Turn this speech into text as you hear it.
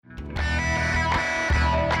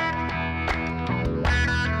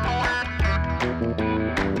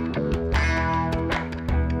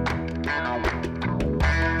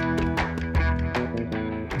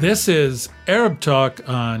This is Arab Talk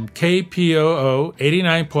on KPOO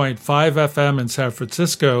 89.5 FM in San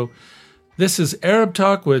Francisco. This is Arab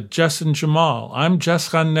Talk with Jess and Jamal. I'm Jess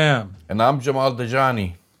Ghannam. And I'm Jamal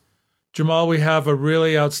Dajani. Jamal, we have a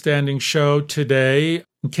really outstanding show today.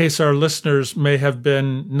 In case our listeners may have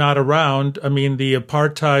been not around, the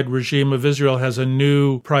apartheid regime of Israel has a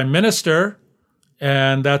new prime minister,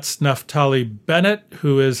 and that's Naftali Bennett,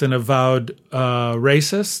 who is an avowed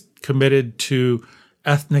racist, committed to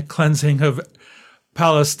ethnic cleansing of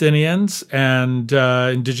Palestinians and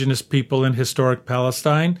indigenous people in historic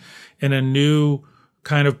Palestine in a new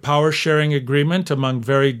kind of power-sharing agreement among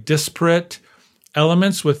very disparate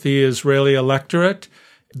elements with the Israeli electorate.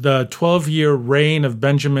 The 12-year reign of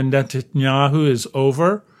Benjamin Netanyahu is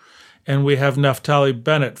over, and we have Naftali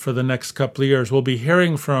Bennett for the next couple of years. We'll be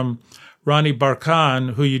hearing from Rani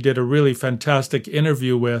Barkan, who you did a really fantastic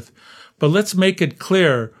interview with. But let's make it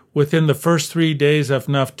clear, within the first 3 days of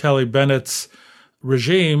Naftali Bennett's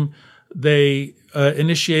regime, they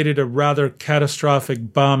initiated a rather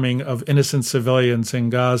catastrophic bombing of innocent civilians in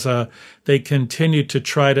Gaza. They continued to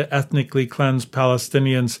try to ethnically cleanse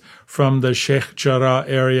Palestinians from the Sheikh Jarrah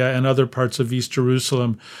area and other parts of East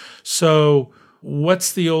Jerusalem. So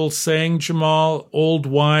what's the old saying, Jamal? Old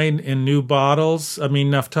wine in new bottles?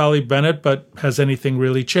 Naftali Bennett, but has anything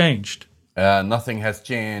really changed? Nothing has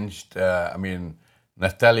changed.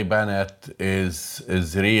 Naftali Bennett is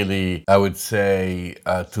really, I would say,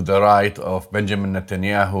 to the right of Benjamin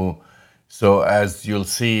Netanyahu. So as you'll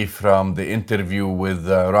see from the interview with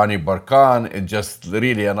Rani Barkan, it's just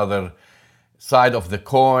really another side of the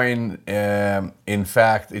coin. In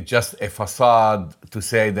fact, it's just a facade to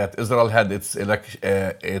say that Israel had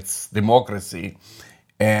its democracy,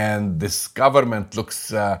 and this government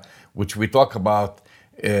looks, which we talk about,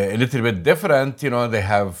 a little bit different. They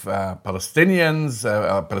have Palestinians,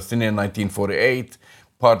 Palestinian 1948,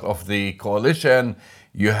 part of the coalition.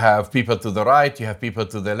 You have people to the right, you have people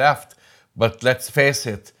to the left. But let's face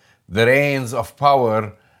it, the reins of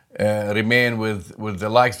power remain with the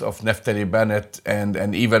likes of Naftali Bennett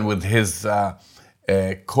and even with his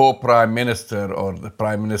co-prime minister, or the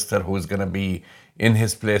prime minister who is going to be in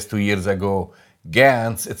his place 2 years ago,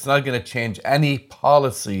 Gantz. It's not going to change any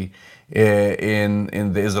policy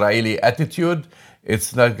in the Israeli attitude.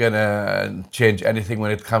 It's not going to change anything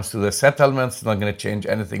when it comes to the settlements. It's not going to change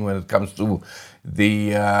anything when it comes to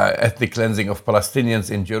the ethnic cleansing of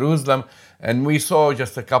Palestinians in Jerusalem. And we saw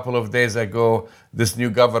just a couple of days ago, this new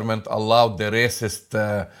government allowed the racist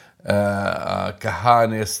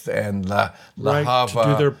Kahanists and Lahava, to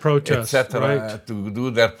do their protests, etc., to do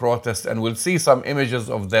their protests. And we'll see some images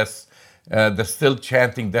of this. They're still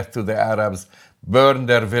chanting death to the Arabs, burn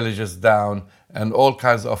their villages down, and all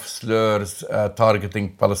kinds of slurs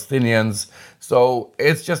targeting Palestinians. So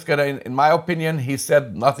it's just going to, in my opinion, he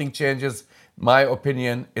said nothing changes. My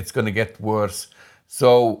opinion, it's going to get worse.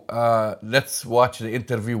 So let's watch the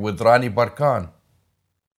interview with Rani Barkan.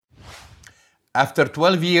 After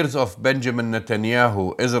 12 years of Benjamin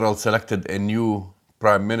Netanyahu, Israel selected a new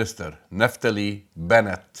prime minister, Naftali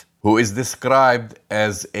Bennett, who is described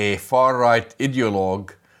as a far-right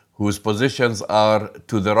ideologue whose positions are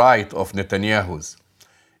to the right of Netanyahu's.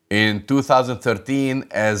 In 2013,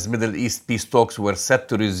 as Middle East peace talks were set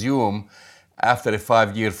to resume after a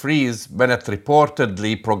 5-year freeze, Bennett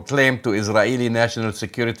reportedly proclaimed to Israeli National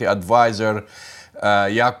Security Advisor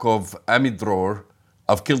Yaakov Amidror,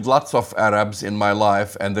 "I've killed lots of Arabs in my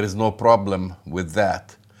life and there is no problem with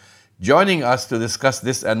that." Joining us to discuss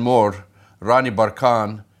this and more, Rani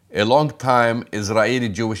Barkan, a long-time Israeli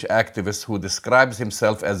Jewish activist who describes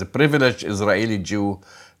himself as a privileged Israeli Jew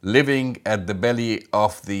living at the belly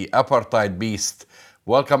of the apartheid beast.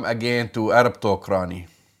 Welcome again to Arab Talk, Rani.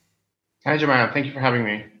 Hi, Jamal. Thank you for having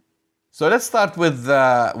me. So let's start with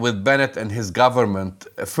Bennett and his government.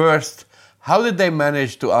 First, how did they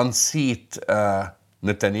manage to unseat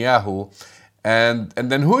Netanyahu? And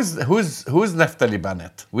then who's Naftali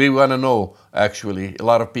Bennett? We want to know, actually. A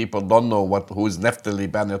lot of people don't know who's Naftali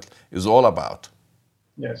Bennett is all about.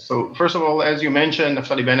 Yes. So first of all, as you mentioned,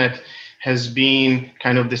 Naftali Bennett has been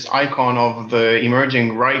kind of this icon of the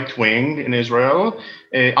emerging right wing in Israel,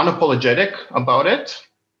 unapologetic about it,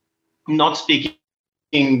 not speaking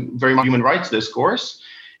very much human rights discourse.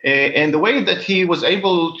 And the way that he was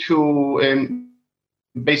able to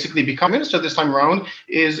basically become minister this time around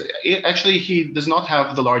is actually he does not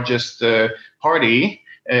have the largest party,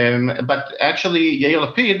 but actually Yair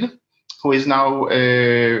Lapid, who is now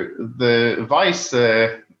the vice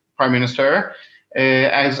prime minister,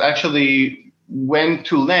 has actually went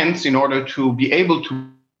to lengths in order to be able to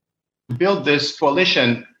build this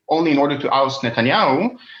coalition only in order to oust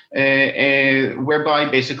Netanyahu, whereby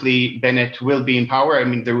basically Bennett will be in power. I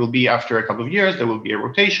mean, there will be, after a couple of years, there will be a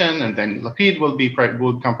rotation, and then Lapid will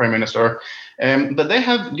become prime minister. But they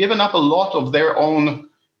have given up a lot of their own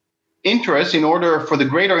interests in order for the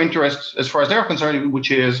greater interest, as far as they're concerned,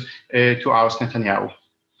 which is to oust Netanyahu.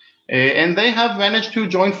 And they have managed to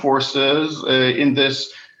join forces in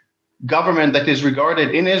this government that is regarded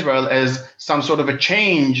in Israel as some sort of a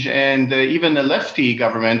change and even a lefty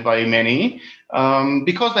government by many,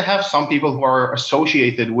 because they have some people who are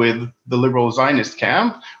associated with the liberal Zionist camp,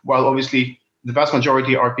 while obviously the vast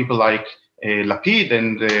majority are people like Lapid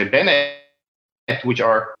and Bennett, which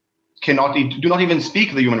do not even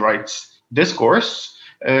speak the human rights discourse.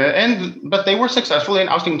 But they were successful in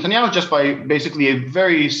ousting Netanyahu just by basically a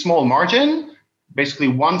very small margin, basically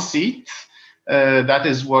one seat. That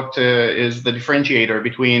is what is the differentiator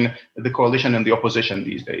between the coalition and the opposition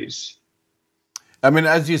these days. I mean,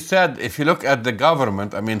 as you said, if you look at the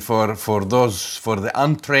government, I mean, for the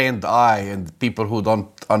untrained eye and people who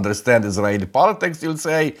don't understand Israeli politics, you'll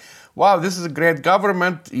say, wow, this is a great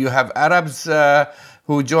government. You have Arabs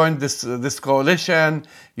who joined this coalition.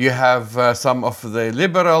 You have some of the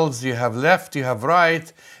liberals, you have left, you have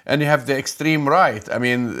right, and you have the extreme right. I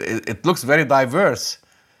mean, it looks very diverse,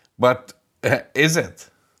 but is it?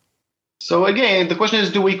 So again, the question is,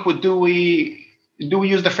 do we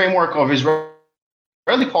use the framework of Israeli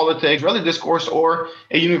politics, Israeli discourse, or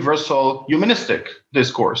a universal humanistic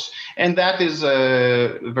discourse? And that is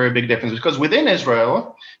a very big difference, because within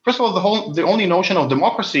Israel, first of all, the only notion of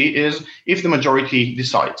democracy is if the majority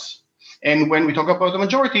decides. And when we talk about the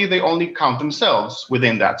majority, they only count themselves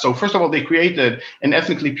within that. So first of all, they created an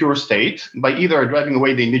ethnically pure state by either driving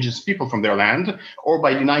away the indigenous people from their land or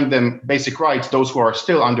by denying them basic rights, those who are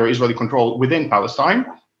still under Israeli control within Palestine.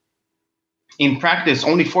 In practice,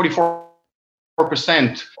 only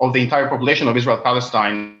 44% of the entire population of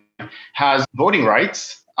Israel-Palestine has voting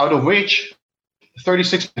rights, out of which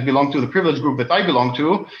 36% belong to the privileged group that I belong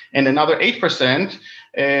to, and another 8%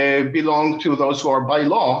 belong to those who are by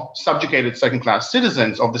law subjugated second-class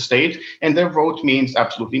citizens of the state, and their vote means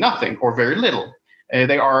absolutely nothing or very little.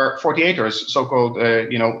 They are 48ers, so-called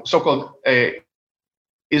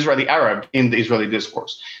Israeli Arab in the Israeli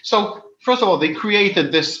discourse. So first of all, they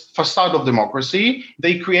created this facade of democracy.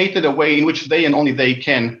 They created a way in which they and only they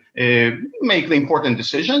can make the important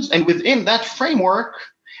decisions. And within that framework,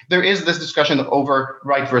 there is this discussion over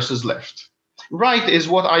right versus left. Right is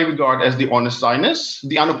what I regard as the honest Zionists,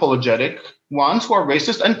 the unapologetic ones who are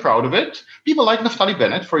racist and proud of it, people like Naftali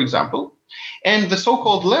Bennett, for example. And the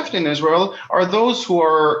so-called left in Israel are those who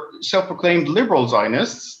are self-proclaimed liberal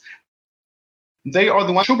Zionists. They are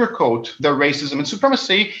the ones who sugarcoat their racism and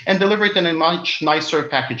supremacy and deliver it in a much nicer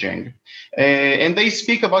packaging. And they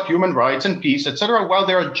speak about human rights and peace, etc., while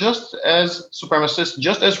they are just as supremacist,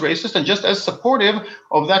 just as racist, and just as supportive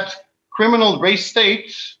of that criminal race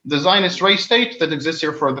state, the Zionist race state that exists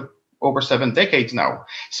here for over 7 decades now.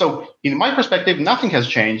 So in my perspective, nothing has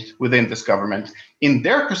changed within this government. In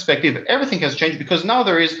their perspective, everything has changed because now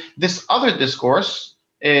there is this other discourse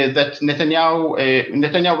that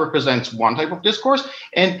Netanyahu represents one type of discourse,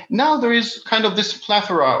 and now there is kind of this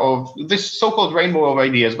plethora of this so-called rainbow of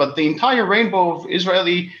ideas, but the entire rainbow of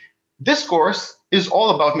Israeli discourse is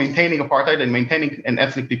all about maintaining apartheid and maintaining an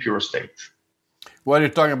ethnically pure state. Well, you're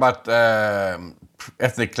talking about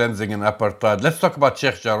ethnic cleansing and apartheid. Let's talk about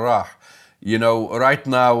Sheikh Jarrah. You know, right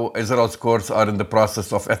now, Israel's courts are in the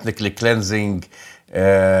process of ethnically cleansing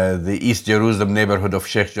the East Jerusalem neighborhood of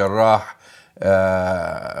Sheikh Jarrah.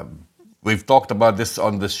 We've talked about this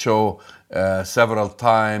on the show several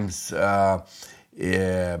times.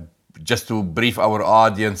 Just to brief our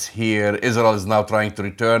audience here, Israel is now trying to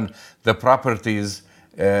return the properties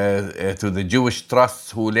to the Jewish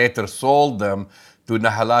trusts who later sold them to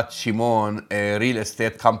Nahalat Shimon, a real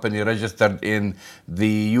estate company registered in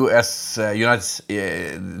the U.S.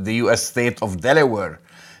 state of Delaware.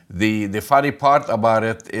 The funny part about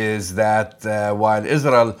it is that while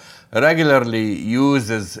Israel regularly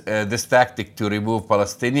uses this tactic to remove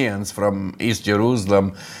Palestinians from East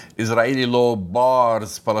Jerusalem, Israeli law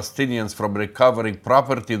bars Palestinians from recovering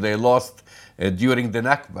property they lost during the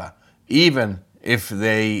Nakba, even if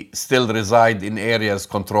they still reside in areas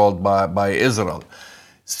controlled by Israel.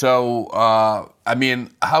 So, I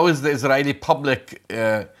mean, how is the Israeli public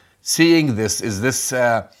seeing this? Is this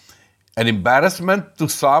an embarrassment to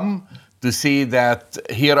some to see that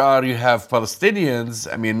here you have Palestinians?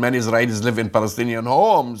 I mean, many Israelis live in Palestinian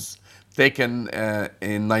homes taken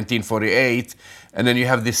in 1948, and then you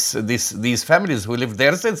have these families who lived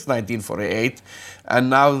there since 1948, and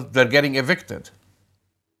now they're getting evicted.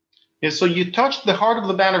 So you touched the heart of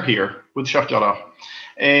the banner here with Sheikh Jarrah.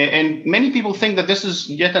 And many people think that this is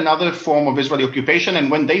yet another form of Israeli occupation.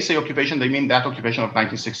 And when they say occupation, they mean that occupation of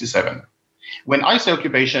 1967. When I say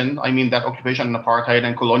occupation, I mean that occupation and apartheid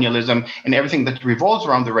and colonialism and everything that revolves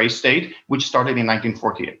around the race state, which started in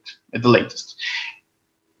 1948 at the latest.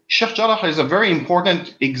 Sheikh Jarrah is a very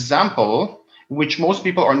important example, which most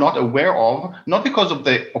people are not aware of, not because of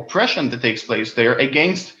the oppression that takes place there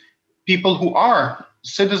against people who are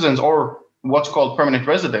citizens or what's called permanent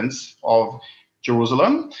residents of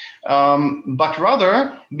Jerusalem, but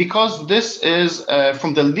rather because this is,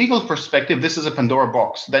 from the legal perspective, this is a Pandora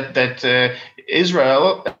box that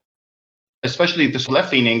Israel, especially the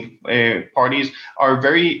left-leaning parties, are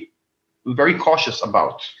very, very cautious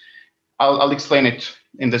about. I'll explain it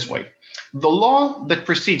in this way. The law that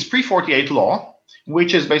precedes pre-48 law,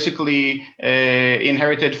 which is basically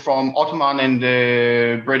inherited from Ottoman and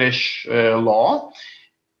British law,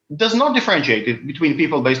 does not differentiate between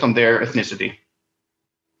people based on their ethnicity.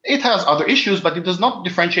 It has other issues, but it does not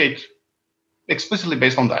differentiate explicitly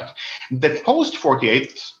based on that. The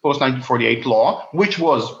post-1948 law, which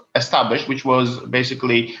was established, which was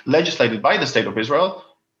basically legislated by the State of Israel,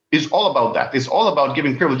 is all about that. It's all about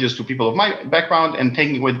giving privileges to people of my background and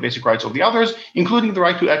taking away the basic rights of the others, including the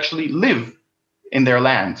right to actually live in their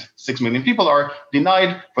land. 6 million people are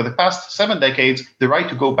denied for the past 7 decades the right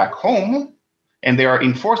to go back home, and they are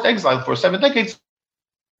in forced exile for 7 decades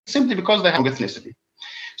simply because they have ethnicity.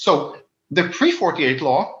 So the pre-48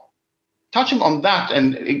 law, touching on that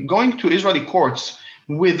and going to Israeli courts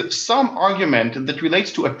with some argument that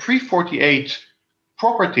relates to a pre-48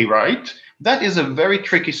 property right, that is a very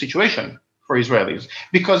tricky situation for Israelis,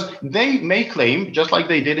 because they may claim, just like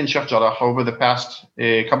they did in Sheikh Jarrah over the past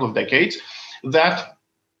couple of decades, that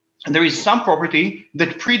there is some property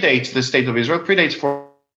that predates the State of Israel, predates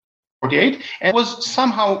 48, and was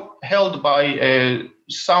somehow held by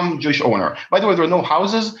some Jewish owner. By the way, there were no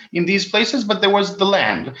houses in these places, but there was the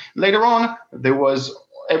land. Later on, there was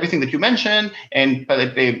everything that you mentioned, and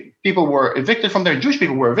people were evicted from there. Jewish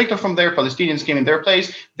people were evicted from there. Palestinians came in their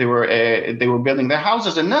place. They were building their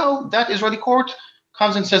houses, and now that Israeli court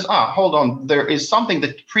comes and says, hold on, there is something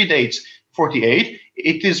that predates 48.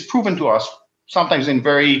 It is proven to us, sometimes in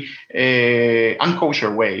very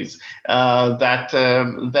unkosher ways, that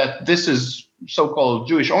this is so-called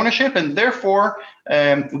Jewish ownership, and therefore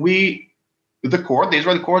the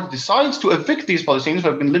Israeli court decides to evict these Palestinians who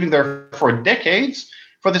have been living there for decades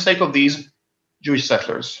for the sake of these Jewish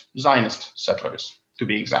settlers, Zionist settlers, to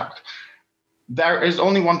be exact. There is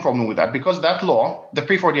only one problem with that, because that law, the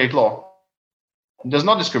pre-48 law, does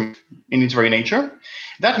not discriminate in its very nature.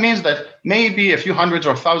 That means that maybe a few hundreds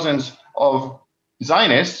or thousands of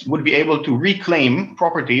Zionists would be able to reclaim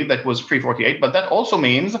property that was pre-48, but that also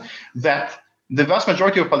means that the vast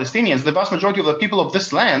majority of Palestinians, the vast majority of the people of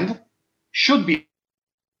this land, should be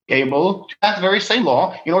able to that very same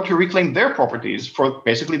law in order to reclaim their properties for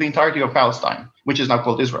basically the entirety of Palestine, which is now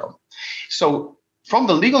called Israel. So from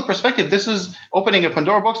the legal perspective, this is opening a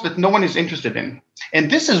Pandora box that no one is interested in. And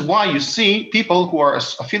this is why you see people who are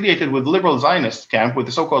affiliated with liberal Zionist camp, with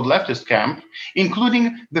the so-called leftist camp,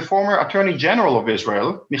 including the former Attorney General of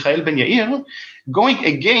Israel, Michael Ben Yair, going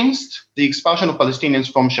against the expulsion of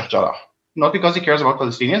Palestinians from Sheikh Jarrah. Not because he cares about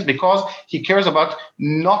Palestinians, because he cares about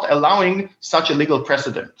not allowing such a legal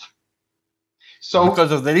precedent. So,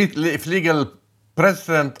 because if legal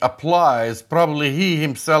precedent applies, probably he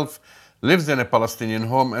himself lives in a Palestinian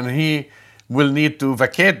home and he will need to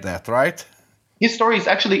vacate that, right? His story is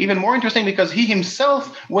actually even more interesting because he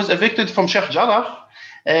himself was evicted from Sheikh Jarrah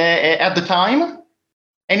at the time.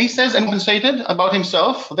 And he says and compensated about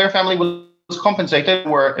himself. Their family was compensated,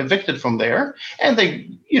 were evicted from there, and they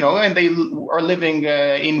are living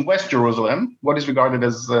in West Jerusalem, what is regarded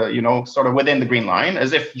as sort of within the Green Line,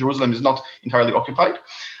 as if Jerusalem is not entirely occupied.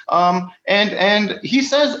 And he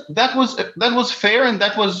says that was fair and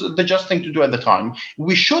that was the just thing to do at the time.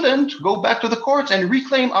 We shouldn't go back to the courts and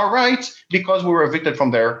reclaim our rights because we were evicted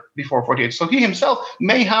from there before 48. So he himself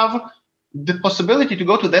may have the possibility to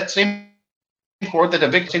go to that same court that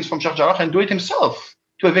evicted from Sheikh Jarrah and do it himself,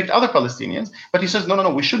 to evict other Palestinians. But he says,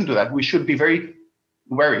 no, we shouldn't do that. We should be very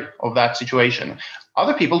wary of that situation.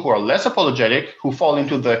 Other people who are less apologetic, who fall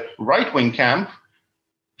into the right-wing camp,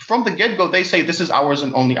 from the get-go, they say this is ours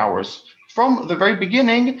and only ours. From the very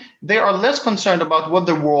beginning, they are less concerned about what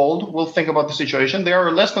the world will think about the situation. They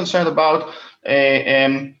are less concerned about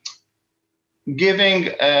giving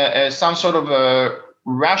some sort of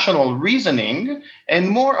rational reasoning and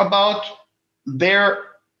more about their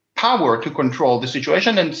power to control the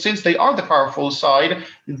situation. And since they are the powerful side,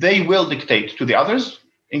 they will dictate to the others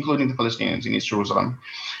including the Palestinians in East Jerusalem.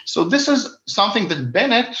 So this is something that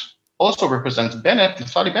Bennett also represents.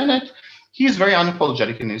 Naftali Bennett, he is very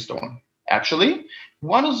unapologetic in his tone. Actually,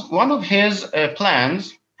 one of his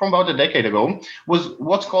plans from about a decade ago was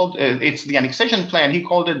what's called, it's the annexation plan. He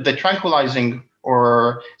called it the tranquilizing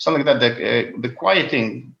or something like that, the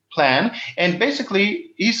quieting plan. And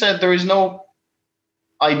basically, he said there is no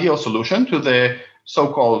ideal solution to the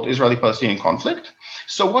so-called Israeli-Palestinian conflict.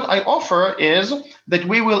 So what I offer is that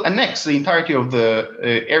we will annex the entirety of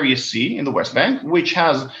the Area C in the West Bank, which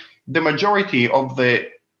has the majority of the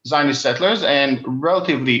Zionist settlers and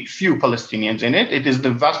relatively few Palestinians in it. It is the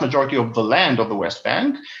vast majority of the land of the West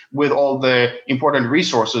Bank with all the important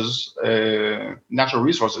resources, natural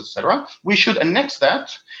resources, etc. We should annex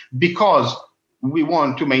that because we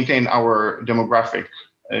want to maintain our demographic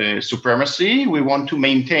supremacy. We want to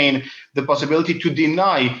maintain the possibility to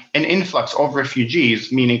deny an influx of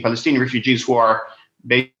refugees, meaning Palestinian refugees who are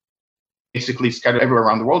basically scattered everywhere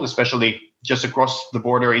around the world, especially just across the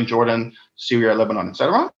border in Jordan, Syria, Lebanon,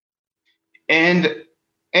 etc. And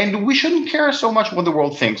we shouldn't care so much what the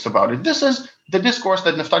world thinks about it. This is the discourse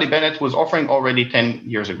that Naftali Bennett was offering already 10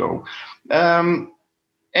 years ago.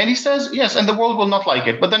 And he says, yes, and the world will not like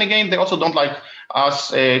it. But then again, they also don't like us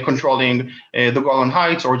controlling the Golan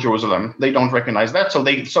Heights or Jerusalem. They don't recognize that. So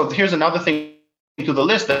here's another thing to the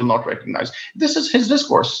list that will not recognize. This is his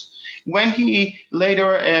discourse. When he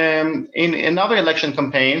later, in another election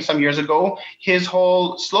campaign some years ago, his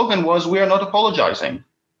whole slogan was, "We are not apologizing."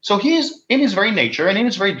 So he is, in his very nature and in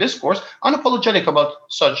his very discourse, unapologetic about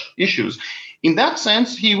such issues. In that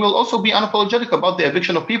sense, he will also be unapologetic about the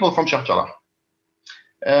eviction of people from Sheikh Jarrah.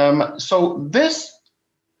 So this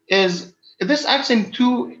acts in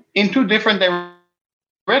two different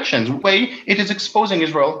directions. Way it is exposing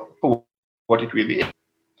Israel for what it really is,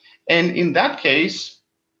 and in that case,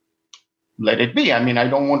 let it be. I mean, I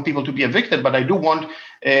don't want people to be evicted, but I do want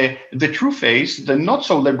the true face, the not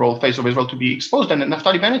so liberal face of Israel, to be exposed. And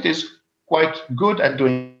Naftali Bennett is quite good at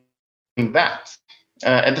doing that.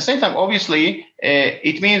 At the same time, obviously,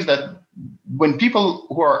 it means that when people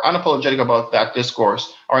who are unapologetic about that discourse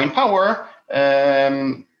are in power,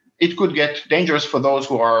 it could get dangerous for those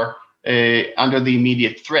who are under the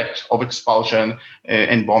immediate threat of expulsion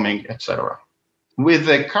and bombing, etc. With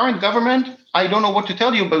the current government, I don't know what to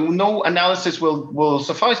tell you, but no analysis will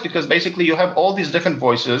suffice, because basically you have all these different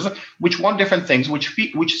voices which want different things,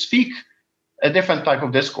 which speak a different type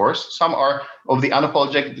of discourse. Some are of the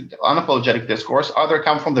unapologetic discourse. Others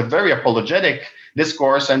come from the very apologetic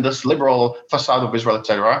discourse and this liberal facade of Israel,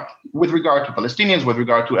 etc., with regard to Palestinians, with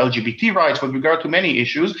regard to LGBT rights, with regard to many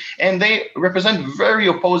issues. And they represent very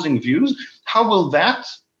opposing views. How will that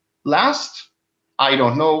last? I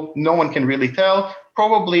don't know. No one can really tell.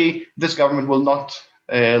 Probably this government will not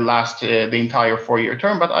last the entire 4-year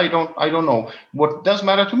term, but I don't know. What does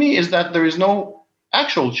matter to me is that there is no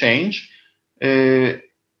actual change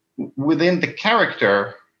within the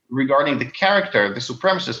character, regarding the character, the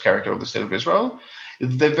supremacist character of the State of Israel,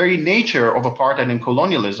 the very nature of apartheid and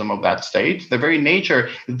colonialism of that state, the very nature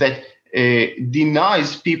that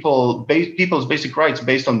denies people's basic rights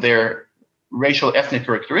based on their racial ethnic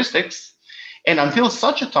characteristics. And until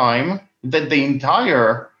such a time that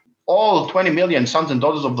all 20 million sons and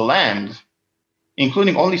daughters of the land,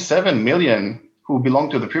 including only 7 million who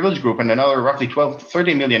belong to the privileged group and another roughly 12 to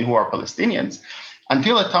 30 million who are Palestinians,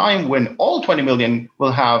 until a time when all 20 million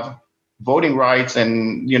will have voting rights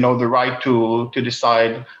and the right to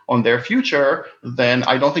decide on their future, then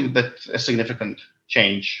I don't think that a significant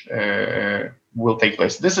change will take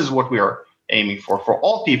place. This is what we are aiming for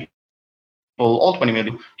all people, all 20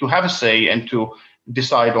 million, to have a say and to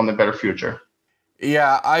decide on a better future.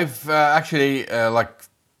 Yeah, I've actually, like a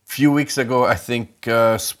few weeks ago, I think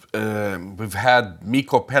we've had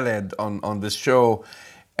Miko Peled on this show,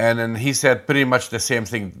 and then he said pretty much the same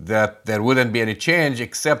thing, that there wouldn't be any change,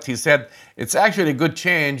 except he said it's actually good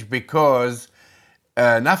change because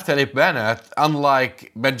Naftali Bennett,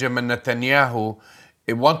 unlike Benjamin Netanyahu,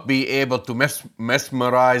 it won't be able to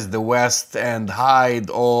mesmerize the West and hide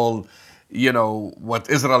all what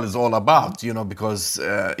Israel is all about, because,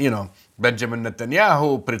 Benjamin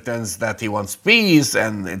Netanyahu pretends that he wants peace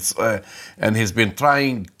and and he's been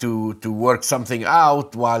trying to work something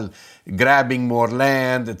out while grabbing more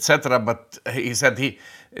land, etc. But he said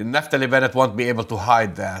Naftali Bennett won't be able to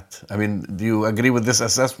hide that. I mean, do you agree with this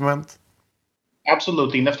assessment?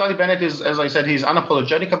 Absolutely. Naftali Bennett is, as I said, he's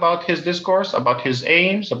unapologetic about his discourse, about his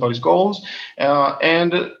aims, about his goals.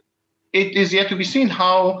 And it is yet to be seen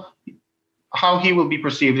how he will be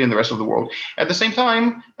perceived in the rest of the world. At the same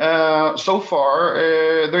time, so far,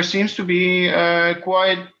 there seems to be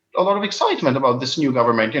quite a lot of excitement about this new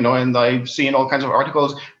government, and I've seen all kinds of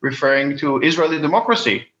articles referring to Israeli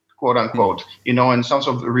democracy, quote unquote, and some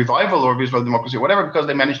sort of revival of Israeli democracy, whatever, because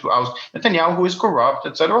they managed to oust Netanyahu, who is corrupt,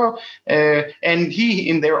 etc. And he,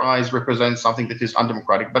 in their eyes, represents something that is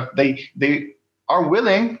undemocratic. But they are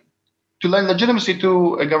willing to lend legitimacy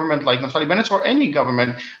to a government like Naftali Bennett's or any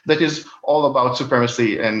government that is all about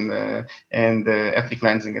supremacy and ethnic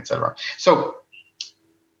cleansing, etc. So,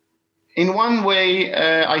 in one way,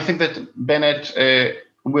 I think that Bennett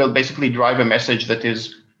will basically drive a message that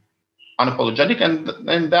is unapologetic, and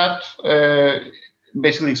that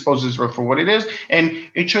basically exposes Israel for what it is, and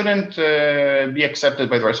it shouldn't be accepted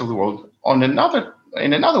by the rest of the world. In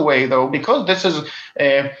another way, though, because this is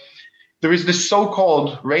there is this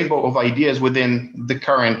so-called rainbow of ideas within the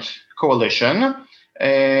current coalition,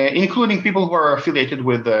 including people who are affiliated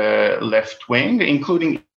with the left wing,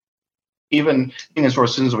 including even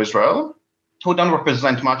citizens of Israel, who don't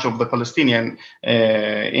represent much of the Palestinian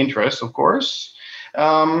interests, of course.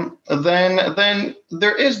 Then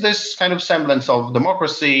there is this kind of semblance of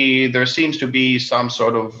democracy. There seems to be some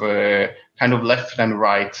sort of kind of left and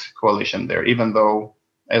right coalition there, even though,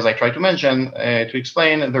 as I tried to mention, to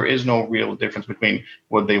explain, there is no real difference between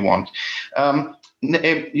what they want. Yair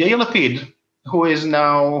Lapid,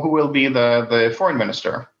 who will be the foreign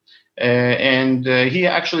minister, and he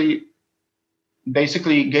actually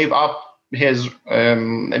basically gave up his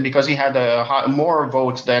because he had more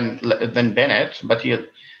votes than Bennett, but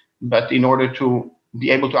in order to be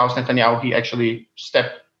able to oust Netanyahu, he actually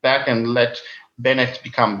stepped back and let Bennett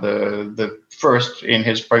become the first in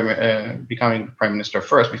his becoming prime minister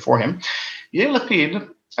first before him. Yair Lapid,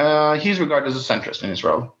 he's regarded as a centrist in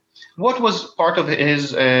Israel. What was part of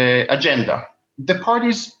his agenda? The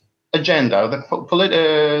party's agenda,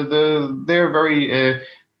 they're very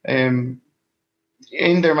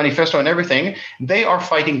in their manifesto and everything, they are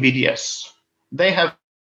fighting BDS. They have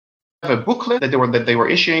a booklet that they were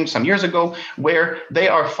issuing some years ago where they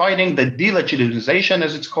are fighting the delegitimization,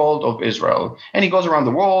 as it's called, of Israel. And he goes around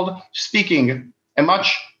the world speaking a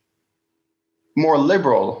much more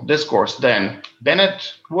liberal discourse than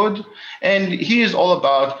Bennett would. And he is all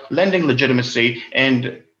about lending legitimacy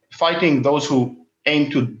and fighting those who aim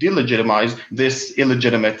to delegitimize this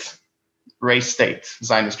illegitimate race state,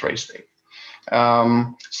 Zionist race state.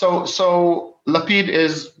 So Lapid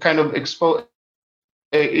is kind of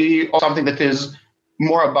something that is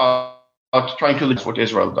more about trying to live what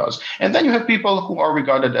Israel does. And then you have people who are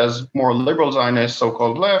regarded as more liberal Zionists,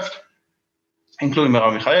 so-called left, including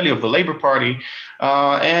Merav Michaeli of the Labor Party,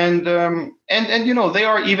 and they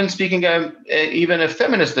are even speaking even a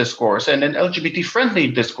feminist discourse and an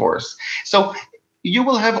LGBT-friendly discourse. So you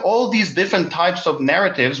will have all these different types of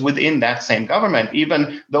narratives within that same government.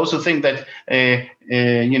 Even those who think that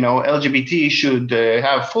LGBT should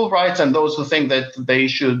have full rights, and those who think that they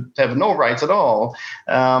should have no rights at all.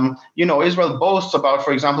 Israel boasts about,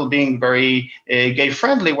 for example, being very gay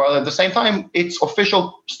friendly, while at the same time its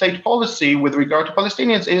official state policy with regard to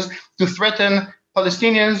Palestinians is to threaten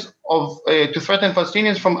Palestinians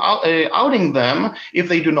from outing them if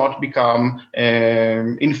they do not become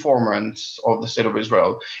informants of the state of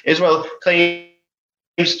Israel. Israel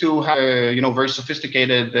claims to have very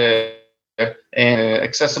sophisticated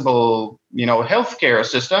accessible healthcare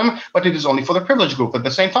system, but it is only for the privileged group. At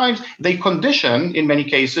the same time, they condition, in many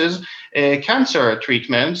cases, cancer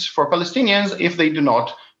treatments for Palestinians if they do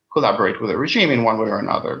not collaborate with the regime in one way or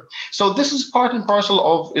another. So this is part and parcel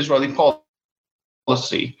of Israeli policy.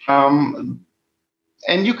 And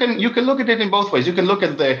you can look at it in both ways. You can look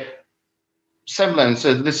at the semblance,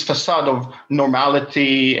 this facade of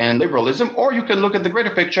normality and liberalism, or you can look at the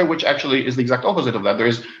greater picture, which actually is the exact opposite of that. There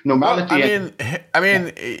is normality.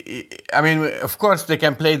 I mean, of course, they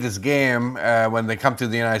can play this game when they come to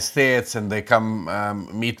the United States and they come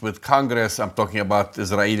meet with Congress. I'm talking about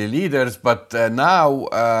Israeli leaders, but now,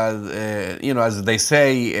 as they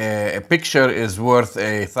say, a picture is worth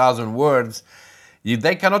 1,000 words.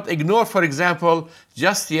 They cannot ignore, for example,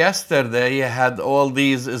 just yesterday you had all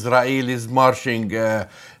these Israelis marching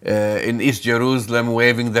in East Jerusalem,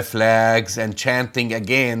 waving the flags and chanting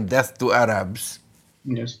again, "Death to Arabs."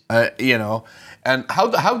 Yes. And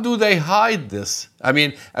how do they hide this? I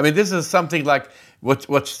mean, this is something like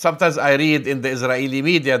what sometimes I read in the Israeli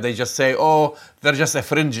media. They just say, "Oh, they're just a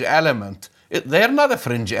fringe element." They're not a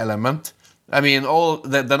fringe element. I mean, all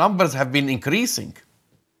the numbers have been increasing.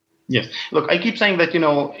 Yes. Look, I keep saying that,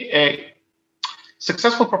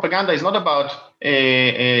 successful propaganda is not about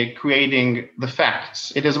creating the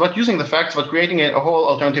facts. It is about using the facts, but creating a whole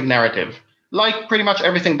alternative narrative, like pretty much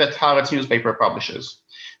everything that Haaretz newspaper publishes.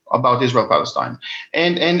 about Israel-Palestine.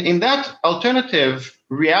 And in that alternative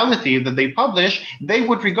reality that they publish, they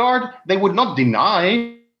would not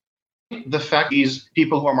deny the fact these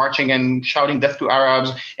people who are marching and shouting death to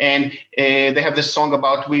Arabs, and they have this song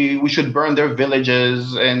about we should burn their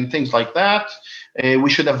villages and things like that. We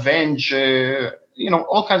should avenge,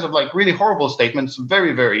 all kinds of like really horrible statements,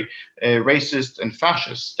 very, very racist and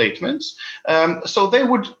fascist statements. So they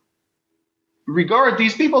would regard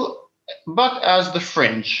these people, but as the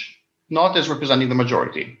fringe, not as representing the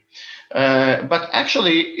majority. But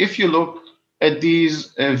actually, if you look at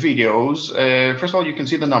these videos, first of all, you can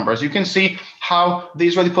see the numbers. You can see how the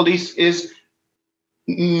Israeli police is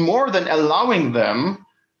more than allowing them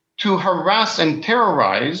to harass and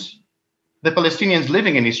terrorize the Palestinians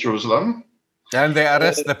living in East Jerusalem. And they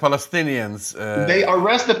arrest the Palestinians. They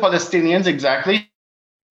arrest the Palestinians, exactly,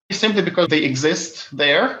 simply because they exist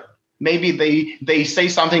there. Maybe they say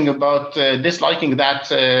something about disliking that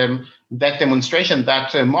demonstration,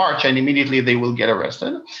 that march, and immediately they will get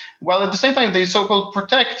arrested. While at the same time, they so-called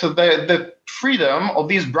protect the freedom of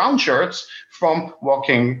these brown shirts from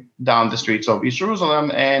walking down the streets of East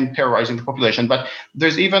Jerusalem and terrorizing the population. But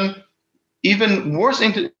there's even worse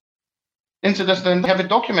incidents than have it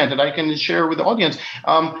documented. I can share with the audience.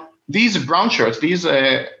 These brown shirts, these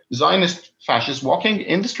Zionist fascists walking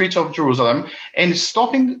in the streets of Jerusalem and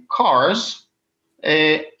stopping cars,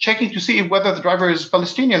 checking to see whether the driver is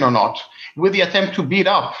Palestinian or not, with the attempt to beat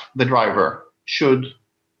up the driver, should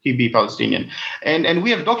he be Palestinian. And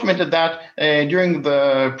we have documented that during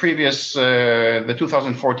the previous, the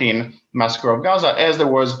 2014 massacre of Gaza, as there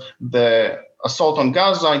was the assault on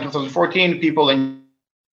Gaza in 2014, people in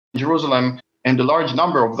Jerusalem, and a large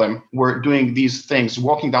number of them were doing these things,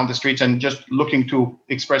 walking down the streets and just looking to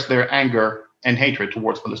express their anger and hatred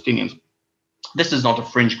towards Palestinians. This is not a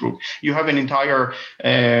fringe group. You have an entire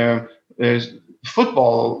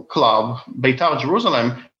football club, Beitar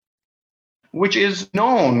Jerusalem, which is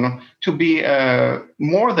known to be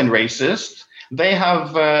more than racist. They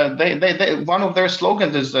have one of their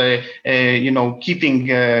slogans is keeping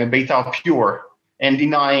Beitar pure and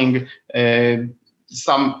denying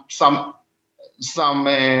some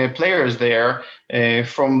players there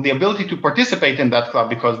from the ability to participate in that club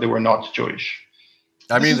because they were not Jewish.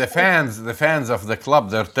 I mean, the fans of the club,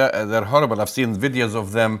 they're horrible. I've seen videos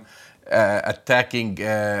of them attacking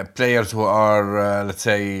players who are, let's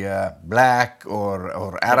say, black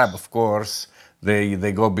or Arab, yes. Of course.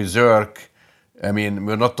 They go berserk. I mean,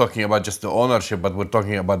 we're not talking about just the ownership, but we're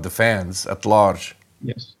talking about the fans at large.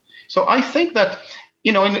 Yes. So I think that,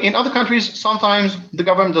 in other countries, sometimes the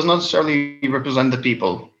government does not necessarily represent the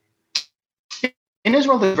people. In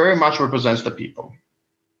Israel, it very much represents the people.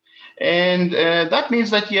 And that means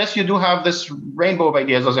that, yes, you do have this rainbow of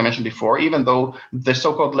ideas, as I mentioned before, even though the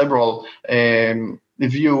so-called liberal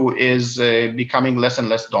view is becoming less and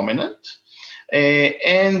less dominant.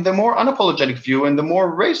 And the more unapologetic view and the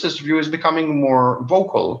more racist view is becoming more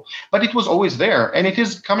vocal. But it was always there, and it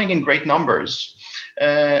is coming in great numbers.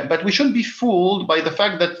 But we shouldn't be fooled by the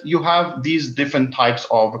fact that you have these different types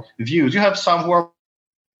of views. You have some who are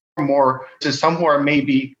more, some who are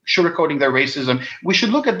maybe sugarcoating their racism. We should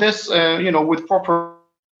look at this, with proper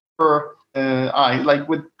eye, like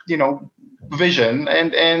with, vision,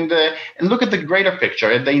 and look at the greater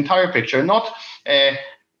picture, at the entire picture, not,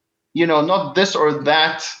 not this or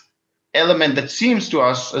that element that seems to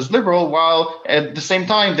us as liberal, while at the same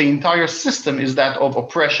time, the entire system is that of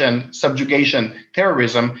oppression, subjugation,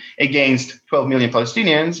 terrorism against 12 million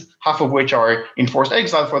Palestinians, half of which are in forced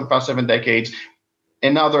exile for the past 7 decades,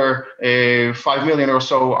 another 5 million or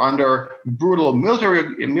so under brutal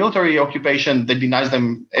military occupation that denies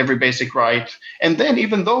them every basic right. And then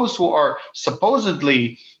even those who are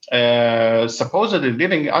supposedly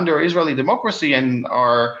living under Israeli democracy and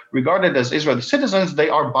are regarded as Israeli citizens, they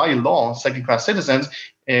are by law second-class citizens,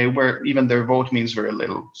 where even their vote means very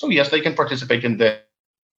little. So yes, they can participate in the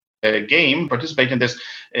game, participate in this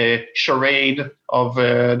charade of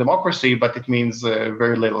democracy, but it means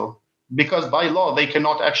very little. Because by law, they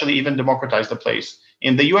cannot actually even democratize the place.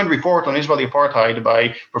 In the UN report on Israeli apartheid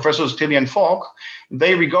by Professors Tilly and Falk,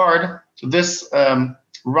 they regard this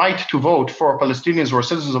right to vote for Palestinians who are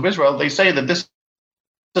citizens of Israel. They say that this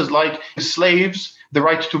is like slaves, the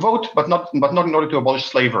right to vote, but not in order to abolish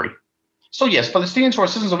slavery. So yes, Palestinians who are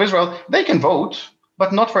citizens of Israel, they can vote,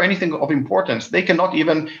 but not for anything of importance. They cannot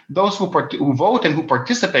even, those who vote and who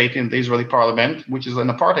participate in the Israeli parliament, which is an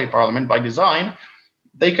apartheid parliament by design,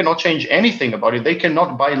 they cannot change anything about it. They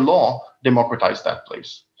cannot, by law, democratize that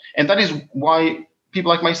place. And that is why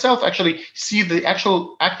people like myself actually see the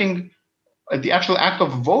actual act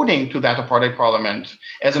of voting to that apartheid parliament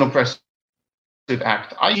as an oppressive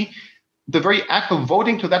act, i.e., the very act of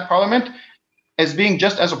voting to that parliament as being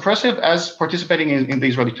just as oppressive as participating in the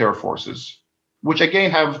Israeli terror forces, which again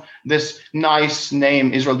have this nice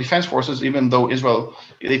name, Israel Defense Forces, even though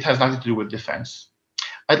it has nothing to do with defense.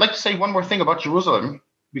 I'd like to say one more thing about Jerusalem,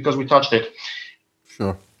 because we touched it.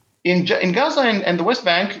 Sure. In Gaza and the West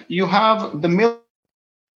Bank, you have the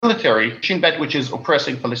military, Shin Bet, which is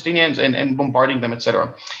oppressing Palestinians and bombarding them,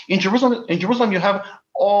 etc. In Jerusalem, you have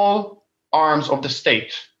all arms of the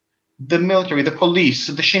state, the military, the police,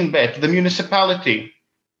 the Shin Bet, the municipality,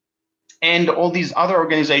 and all these other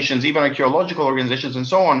organizations, even archaeological organizations and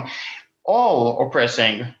so on, all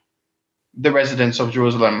oppressing the residents of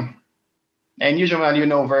Jerusalem. And you, Jamal, you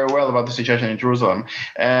know very well about the situation in Jerusalem.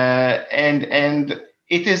 And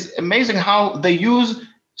it is amazing how they use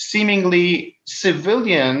seemingly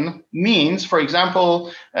civilian means, for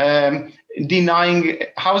example, denying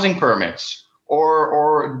housing permits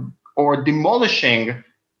or demolishing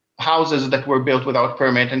houses that were built without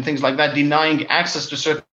permit and things like that, denying access to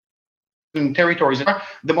certain territories.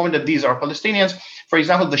 The moment that these are Palestinians, for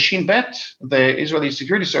example, the Shin Bet, the Israeli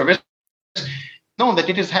Security Service, known that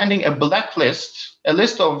it is handing a blacklist, a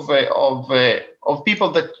list of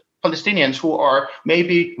people, that Palestinians who are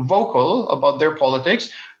maybe vocal about their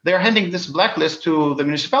politics. They're handing this blacklist to the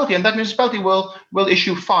municipality, and that municipality will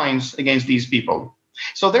issue fines against these people.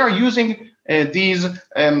 So they are using these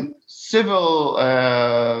civil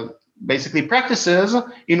basically practices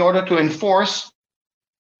in order to enforce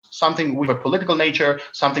something with a political nature,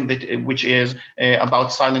 something which is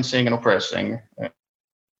about silencing and oppressing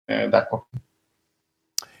that population.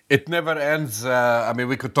 It never ends.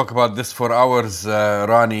 We could talk about this for hours,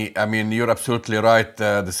 Rani. You're absolutely right.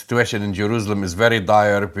 The situation in Jerusalem is very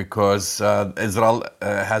dire because Israel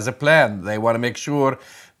has a plan. They want to make sure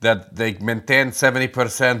that they maintain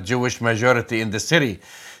 70% Jewish majority in the city.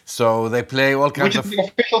 So they play all kinds of... Which is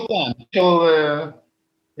the official plan.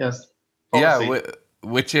 Yes. Policy. Yeah,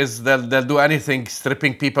 which is they'll do anything,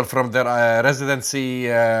 stripping people from their residency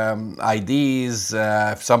IDs.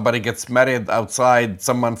 If somebody gets married outside,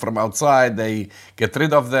 someone from outside, they get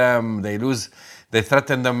rid of them. They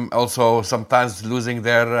threaten them also sometimes losing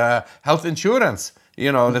their health insurance.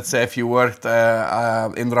 Let's say if you worked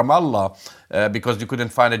in Ramallah because you couldn't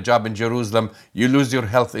find a job in Jerusalem, you lose your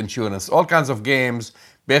health insurance. All kinds of games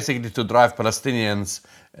basically to drive Palestinians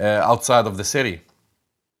outside of the city.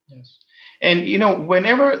 Yes. And,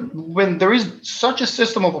 when there is such a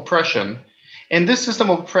system of oppression, and this system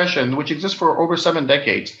of oppression, which exists for over 7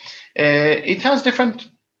 decades, it has different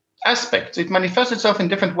aspects. It manifests itself in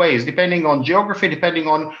different ways, depending on geography, depending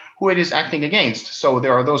on who it is acting against. So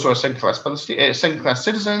there are those who are second-class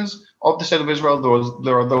citizens of the state of Israel.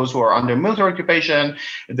 There are those who are under military occupation.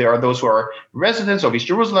 There are those who are residents of East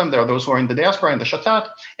Jerusalem. There are those who are in the diaspora, in the Shatat.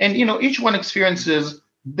 And, each one experiences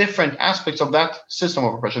different aspects of that system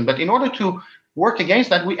of oppression. But in order to work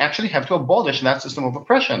against that, we actually have to abolish that system of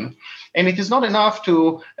oppression. And it is not enough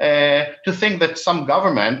to think that some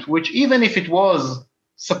government, which even if it was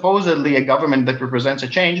supposedly a government that represents a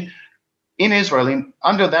change in Israel,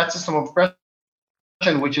 under that system of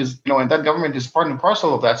oppression, which is, and that government is part and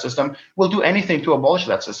parcel of that system, will do anything to abolish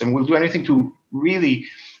that system, will do anything to really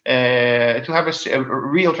to have a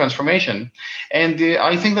real transformation. And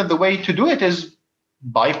I think that the way to do it is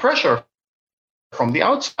by pressure from the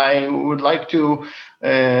outside. I would like to,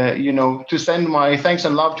 to send my thanks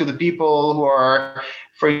and love to the people who are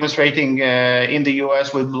demonstrating in the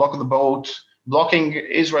U.S. with Block the Boat, blocking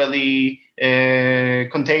Israeli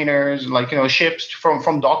containers, ships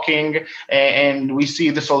from docking, and we see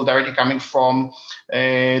the solidarity coming from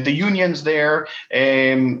the unions there.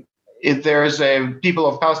 If there's people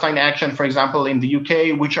of Palestine Action, for example, in the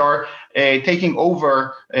UK, which are taking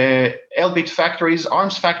over Elbit factories,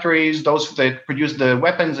 arms factories, those that produce the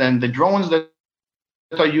weapons and the drones that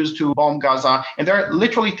are used to bomb Gaza. And they're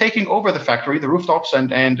literally taking over the factory, the rooftops,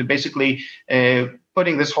 and basically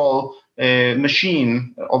putting this whole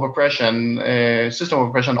machine of oppression, system of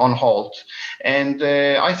oppression on halt. And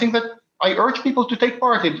I think that I urge people to take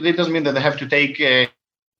part. It doesn't mean that they have to take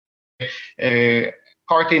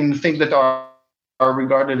part in things that are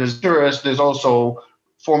regarded as terrorist. There's also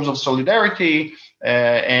forms of solidarity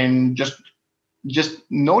and just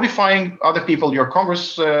notifying other people, your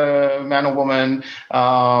congressman or woman,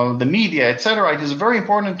 the media, etc. It is very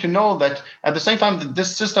important to know that at the same time that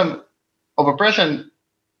this system of oppression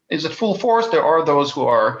is at full force, there are those who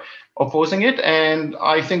are opposing it, and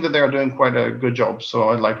I think that they are doing quite a good job. So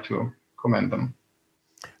I'd like to commend them.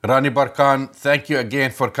 Rani Barkan, thank you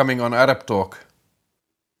again for coming on Arab Talk.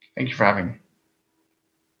 Thank you for having me.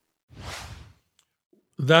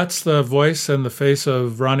 that's the voice and the face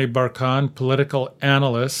of Rani Barkan, political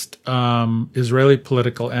analyst, Israeli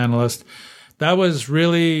political analyst. That was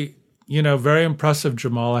really, very impressive,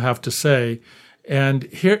 Jamal, I have to say. And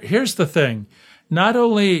here's the thing. Not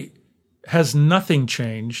only has nothing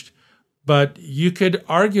changed, but you could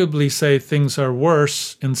arguably say things are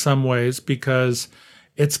worse in some ways because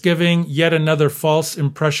it's giving yet another false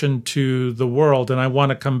impression to the world. And I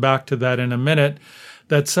want to come back to that in a minute,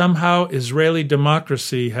 that somehow Israeli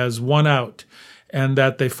democracy has won out and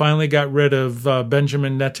that they finally got rid of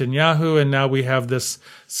Benjamin Netanyahu. And now we have this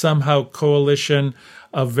somehow coalition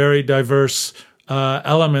of very diverse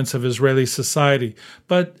elements of Israeli society.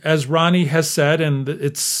 But as Ronnie has said, and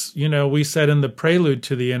it's, we said in the prelude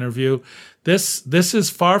to the interview, this is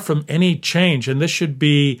far from any change. And this should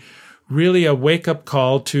be really a wake-up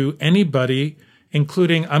call to anybody,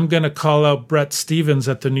 including, I'm going to call out Bret Stephens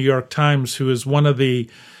at the New York Times, who is one of the,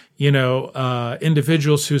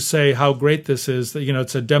 individuals who say how great this is, that,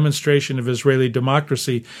 it's a demonstration of Israeli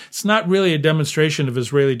democracy. It's not really a demonstration of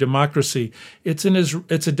Israeli democracy. It's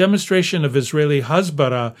a demonstration of Israeli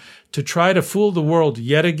hasbara to try to fool the world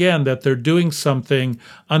yet again that they're doing something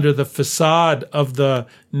under the facade of the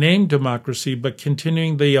name democracy, but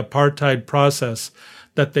continuing the apartheid process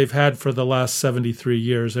that they've had for the last 73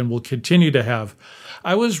 years and will continue to have.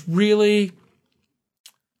 I was really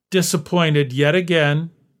disappointed yet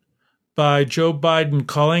again by Joe Biden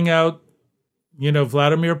calling out,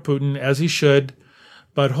 Vladimir Putin, as he should,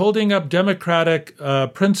 but holding up democratic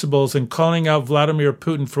principles and calling out Vladimir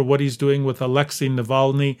Putin for what he's doing with Alexei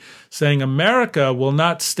Navalny, saying America will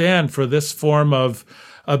not stand for this form of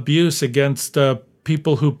abuse against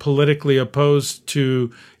people who politically oppose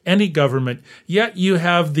to any government. Yet you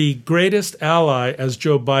have the greatest ally, as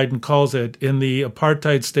Joe Biden calls it, in the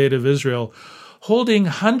apartheid state of Israel, holding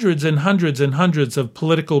hundreds and hundreds and hundreds of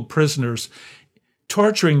political prisoners,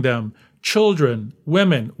 torturing them, children,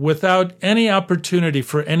 women, without any opportunity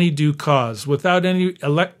for any due cause, without any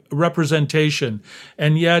representation.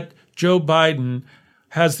 And yet Joe Biden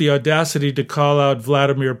has the audacity to call out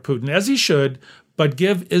Vladimir Putin, as he should, but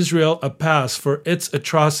give Israel a pass for its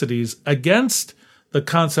atrocities against the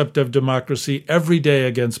concept of democracy every day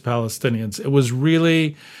against Palestinians. It was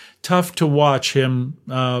really tough to watch him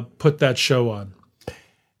put that show on.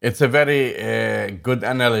 It's a very good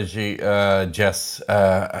analogy, Jess.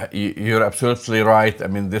 You're absolutely right. I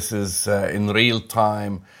mean, this is in real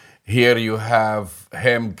time. Here you have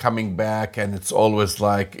him coming back, and it's always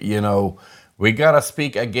like, we got to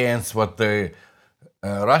speak against what the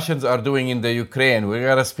Russians are doing in the Ukraine. We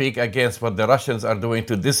got to speak against what the Russians are doing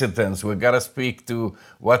to dissidents. We got to speak to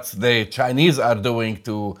what the Chinese are doing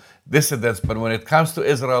to dissidents. But when it comes to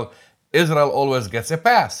Israel, Israel always gets a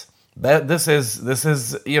pass. This is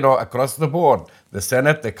across the board, the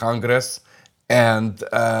Senate, the Congress, and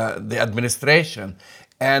the administration.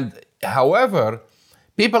 And however,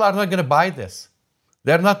 people are not going to buy this.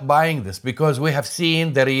 They're not buying this because we have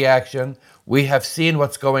seen the reaction. We have seen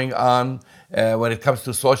what's going on when it comes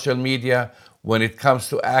to social media, when it comes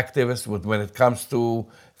to activists, when it comes to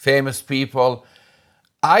famous people.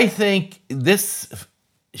 I think this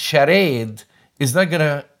charade is not going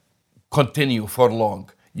to continue for long.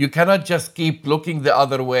 You cannot just keep looking the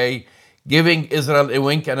other way, giving Israel a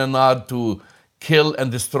wink and a nod to kill and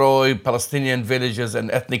destroy Palestinian villages and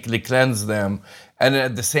ethnically cleanse them, and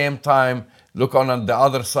at the same time look on the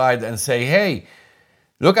other side and say, hey,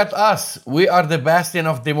 look at us. We are the bastion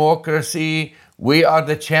of democracy. We are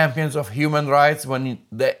the champions of human rights. When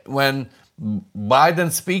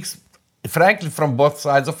Biden speaks, frankly, from both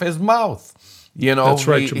sides of his mouth, That's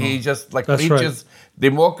right, he just preaches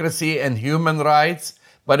democracy and human rights.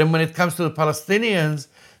 But when it comes to the Palestinians,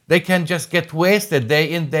 they can just get wasted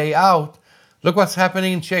day in, day out. Look what's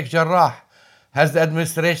happening in Sheikh Jarrah. Has the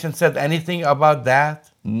administration said anything about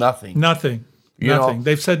that? Nothing. Nothing.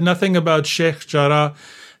 They've said nothing about Sheikh Jarrah.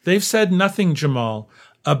 They've said nothing, Jamal,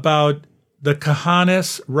 about the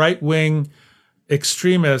Kahanis, right-wing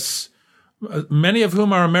extremists, many of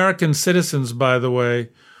whom are American citizens, by the way,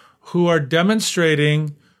 who are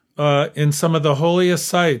demonstrating in some of the holiest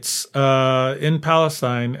sites in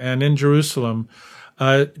Palestine and in Jerusalem,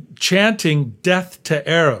 chanting death to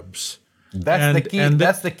Arabs. That's the key.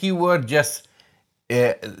 That's the key word, just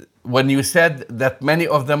when you said that many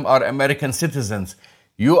of them are American citizens.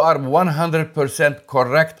 You are 100%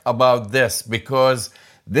 correct about this, because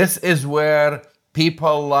this is where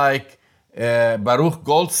people like Baruch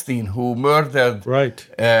Goldstein, who murdered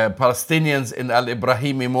Palestinians in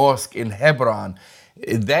Al-Ibrahimi Mosque in Hebron,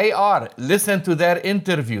 listen to their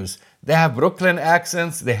interviews. They have Brooklyn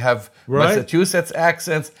accents, they have Massachusetts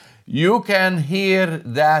accents. you can hear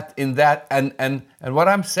that in that. And what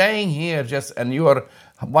I'm saying here, and you are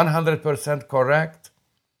 100% correct.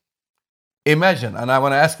 Imagine, and I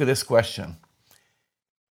want to ask you this question,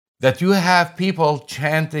 that you have people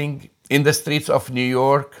chanting in the streets of New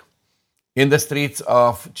York, in the streets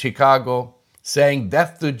of Chicago, saying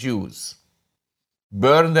death to Jews,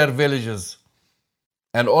 burn their villages,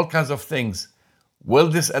 and all kinds of things. Will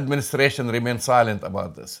this administration remain silent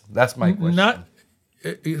about this? That's my question.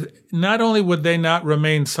 Not only would they not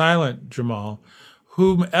remain silent, Jamal,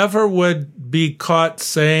 whomever would be caught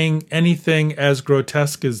saying anything as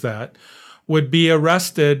grotesque as that would be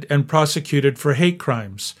arrested and prosecuted for hate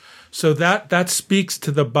crimes. So that speaks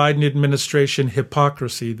to the Biden administration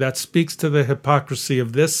hypocrisy. That speaks to the hypocrisy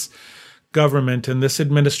of this government and this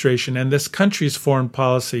administration and this country's foreign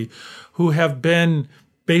policy, who have been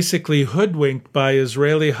basically hoodwinked by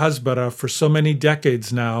Israeli Hasbara for so many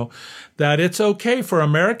decades now, that it's okay for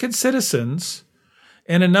American citizens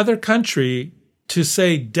in another country to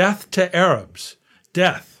say death to Arabs,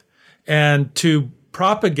 death, and to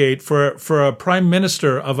propagate for a prime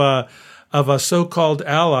minister of a so-called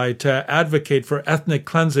ally to advocate for ethnic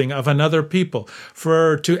cleansing of another people,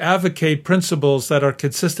 to advocate principles that are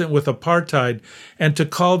consistent with apartheid, and to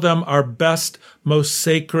call them our best, most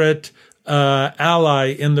sacred ally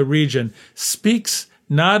in the region, speaks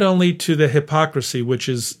not only to the hypocrisy, which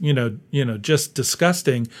is, just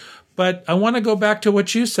disgusting, but I want to go back to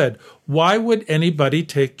what you said. Why would anybody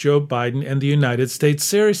take Joe Biden and the United States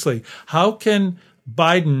seriously? How can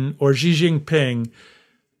Biden or Xi Jinping,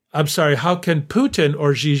 how can Putin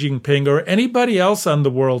or Xi Jinping or anybody else on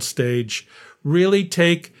the world stage really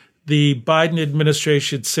take the Biden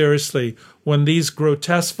administration seriously when these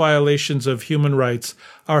grotesque violations of human rights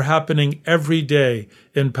are happening every day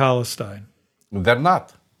in Palestine? They're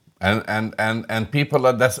not. And people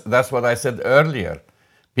are, that's what I said earlier.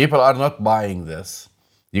 People are not buying this.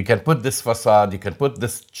 You can put this facade, you can put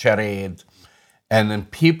this charade, and then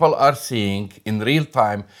people are seeing in real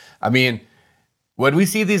time. I mean, when we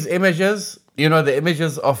see these images, the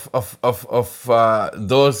images of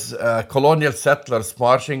those colonial settlers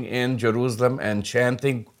marching in Jerusalem and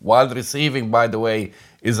chanting while receiving, by the way,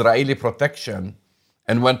 Israeli protection,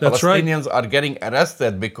 and when That's Palestinians right. are getting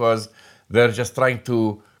arrested because they're just trying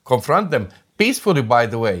to confront them peacefully, by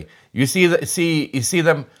the way. You see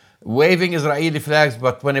them waving Israeli flags,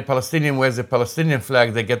 but when a Palestinian wears a Palestinian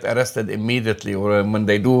flag, they get arrested immediately. Or when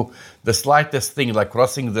they do the slightest thing, like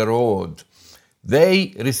crossing the road,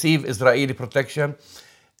 they receive Israeli protection.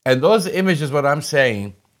 And those images, what I'm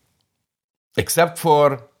saying, except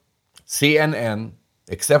for CNN,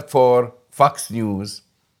 except for Fox News,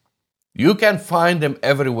 you can find them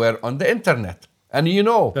everywhere on the internet. And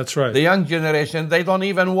That's right. The young generation, they don't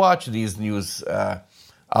even watch these news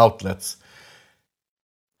outlets.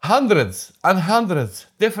 Hundreds and hundreds,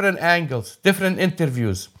 different angles, different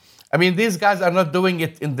interviews. I mean, these guys are not doing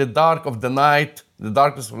it in the dark of the night, the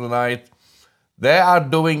darkness of the night. They are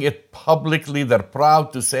doing it publicly. They're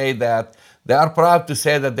proud to say that. They are proud to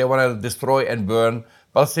say that they want to destroy and burn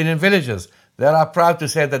Palestinian villages. They are proud to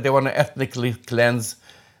say that they want to ethnically cleanse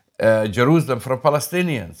Jerusalem from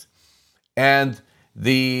Palestinians. And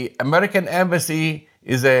the American embassy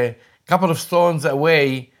is a couple of stones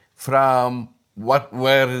away from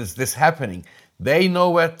where is this happening. They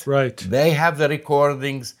know it. Right. They have the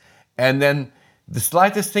recordings. And then the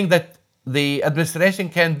slightest thing that the administration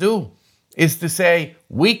can do is to say,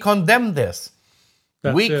 we condemn this.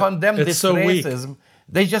 We condemn this racism. Weak.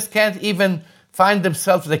 They just can't even find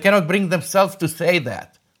themselves. They cannot bring themselves to say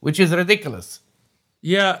that, which is ridiculous.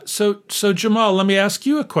 Yeah. So Jamal, let me ask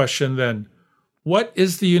you a question then. What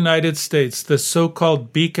is the United States, the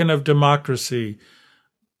so-called beacon of democracy,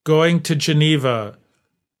 going to Geneva,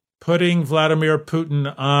 putting Vladimir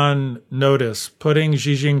Putin on notice, putting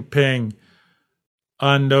Xi Jinping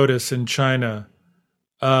on notice in China,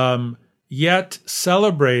 yet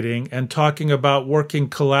celebrating and talking about working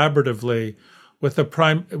collaboratively with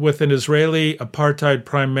an Israeli apartheid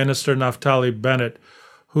Prime Minister, Naftali Bennett,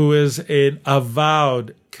 who is an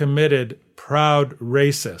avowed, committed, proud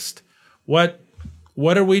racist? What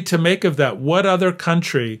are we to make of that? What other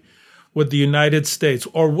country would the United States,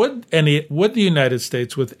 or would the United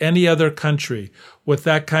States with any other country with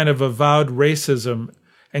that kind of avowed racism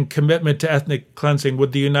and commitment to ethnic cleansing,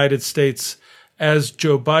 would the United States, as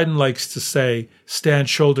Joe Biden likes to say, stand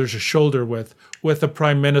shoulder to shoulder with a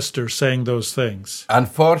prime minister saying those things?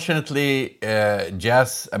 Unfortunately,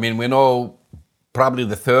 Jess, I mean, we know probably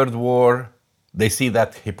the third war, they see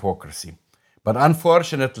that hypocrisy. But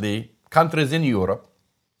unfortunately, countries in Europe,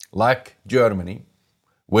 like Germany,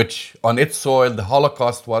 which on its soil the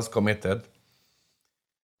Holocaust was committed,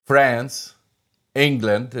 France,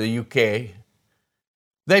 England, the UK,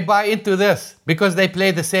 they buy into this because they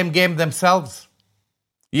play the same game themselves.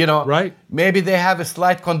 Right. Maybe they have a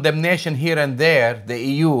slight condemnation here and there, the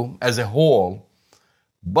EU as a whole,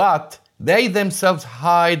 but they themselves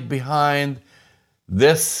hide behind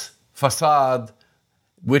this facade,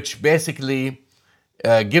 which basically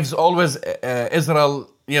gives always Israel,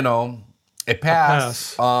 a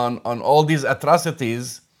pass on all these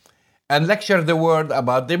atrocities and lecture the world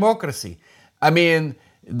about democracy. I mean,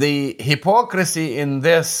 the hypocrisy in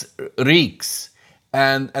this reeks.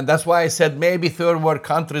 And that's why I said maybe third world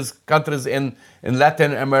countries in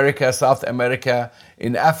Latin America, South America,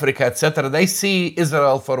 in Africa, etc., they see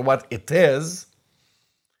Israel for what it is.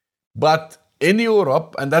 But in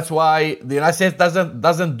Europe, and that's why the United States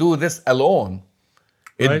doesn't do this alone.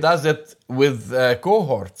 It Right. does it with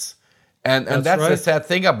cohorts. And that's right. the sad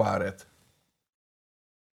thing about it.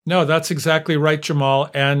 No, that's exactly right, Jamal.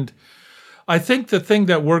 And I think the thing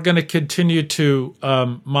that we're going to continue to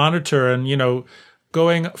monitor, and,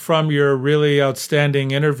 going from your really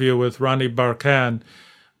outstanding interview with Rani Barkan,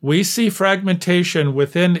 we see fragmentation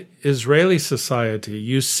within Israeli society.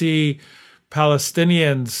 You see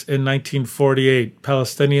Palestinians in 1948,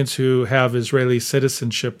 Palestinians who have Israeli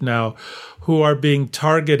citizenship now, who are being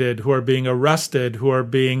targeted, who are being arrested, who are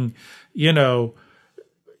being,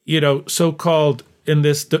 so-called in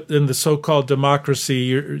the so-called democracy,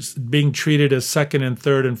 you're being treated as second and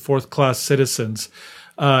third and fourth class citizens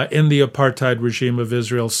in the apartheid regime of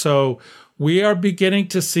Israel. So we are beginning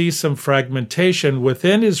to see some fragmentation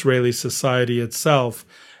within Israeli society itself,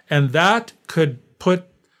 and that could put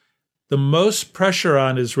the most pressure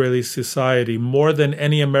on Israeli society more than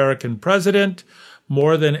any American president,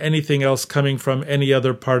 more than anything else coming from any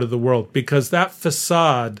other part of the world, because that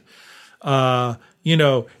facade, when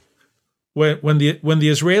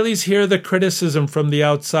the Israelis hear the criticism from the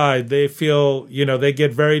outside, they feel, they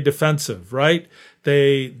get very defensive, right?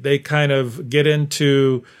 They kind of get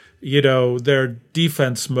into, their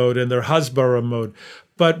defense mode and their Hasbara mode.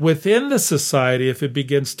 But within the society, if it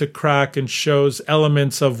begins to crack and shows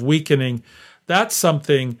elements of weakening, that's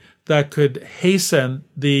something that could hasten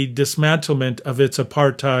the dismantlement of its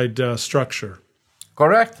apartheid structure.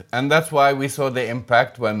 Correct. And that's why we saw the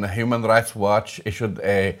impact when Human Rights Watch issued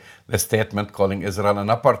the statement calling Israel an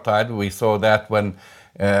apartheid. We saw that when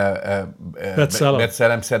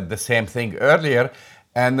B'Tselem said the same thing earlier.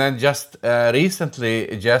 And then just recently,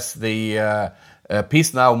 the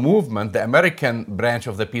Peace Now movement, the American branch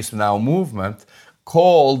of the Peace Now movement,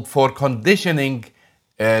 called for conditioning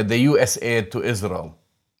the U.S. aid to Israel.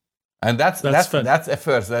 And that's a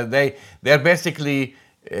first. They're basically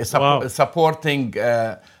supporting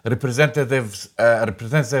Representative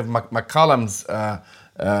McCollum's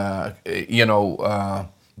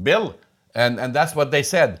bill, and that's what they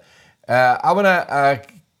said. I want to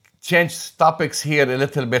change topics here a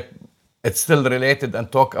little bit. It's still related,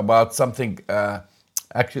 and talk about something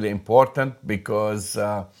actually important, because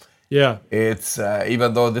it's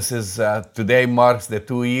even though this is today marks the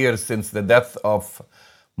 2 years since the death of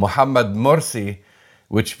Mohammed Morsi,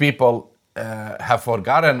 which people have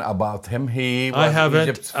forgotten about him. He was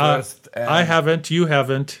Egypt's first. I haven't. You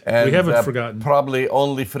haven't. We haven't forgotten. Probably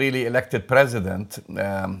only freely elected president,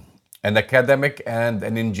 an academic and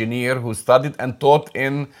an engineer who studied and taught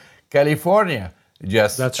in California.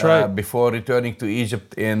 That's right. Before returning to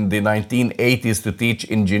Egypt in the 1980s to teach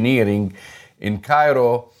engineering in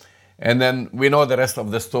Cairo. And then we know the rest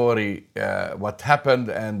of the story, what happened,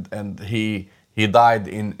 and he died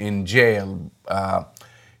in jail.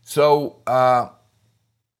 So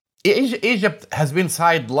Egypt has been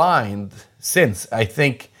sidelined since, I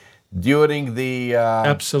think, during the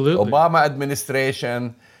Obama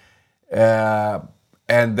administration.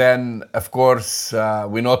 And then, of course,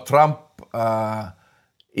 we know Trump,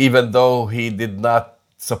 even though he did not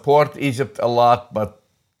support Egypt a lot, but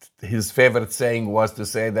his favorite saying was to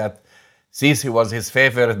say that Sisi was his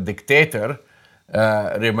favorite dictator,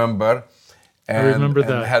 remember? I remember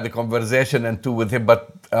that. And had a conversation and two with him.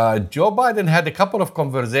 But Joe Biden had a couple of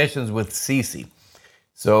conversations with Sisi.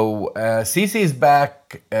 So Sisi is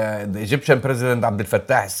back. The Egyptian president, Abdel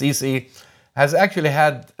Fattah Sisi, has actually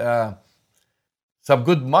had some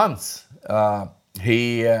good months.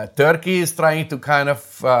 Turkey is trying to kind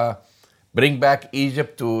of bring back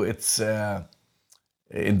Egypt to its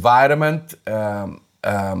environment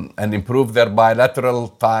and improve their bilateral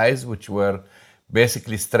ties, which were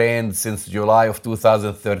basically strained since July of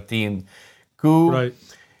 2013 coup. Right.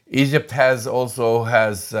 Egypt has had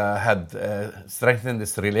strengthened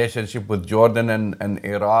its relationship with Jordan and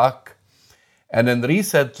Iraq. And then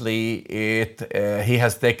recently, he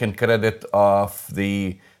has taken credit of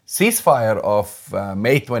the ceasefire of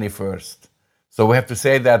May 21st. So we have to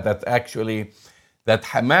say that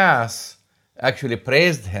Hamas actually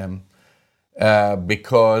praised him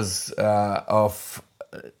because of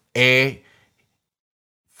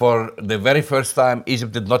for the very first time,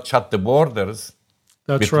 Egypt did not shut the borders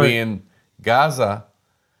between Gaza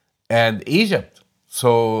and Egypt.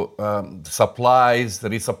 So supplies,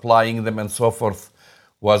 resupplying them and so forth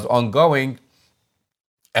was ongoing.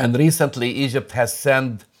 And recently, Egypt has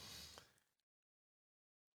sent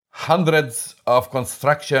hundreds of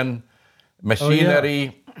construction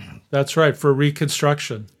machinery. That's right, for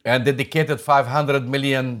reconstruction. And dedicated $500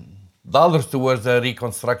 million towards the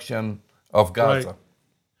reconstruction of Gaza. Right.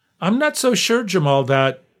 I'm not so sure, Jamal,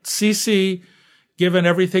 that Sisi, given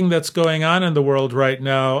everything that's going on in the world right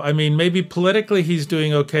now, I mean, maybe politically he's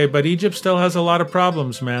doing okay, but Egypt still has a lot of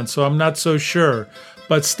problems, man, so I'm not so sure.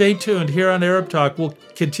 But stay tuned. Here on Arab Talk, we'll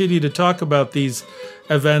continue to talk about these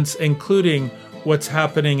events, including what's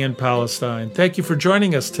happening in Palestine. Thank you for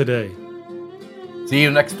joining us today. See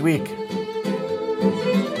you next week.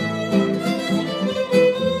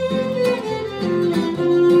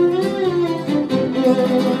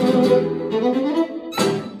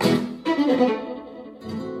 Thank you.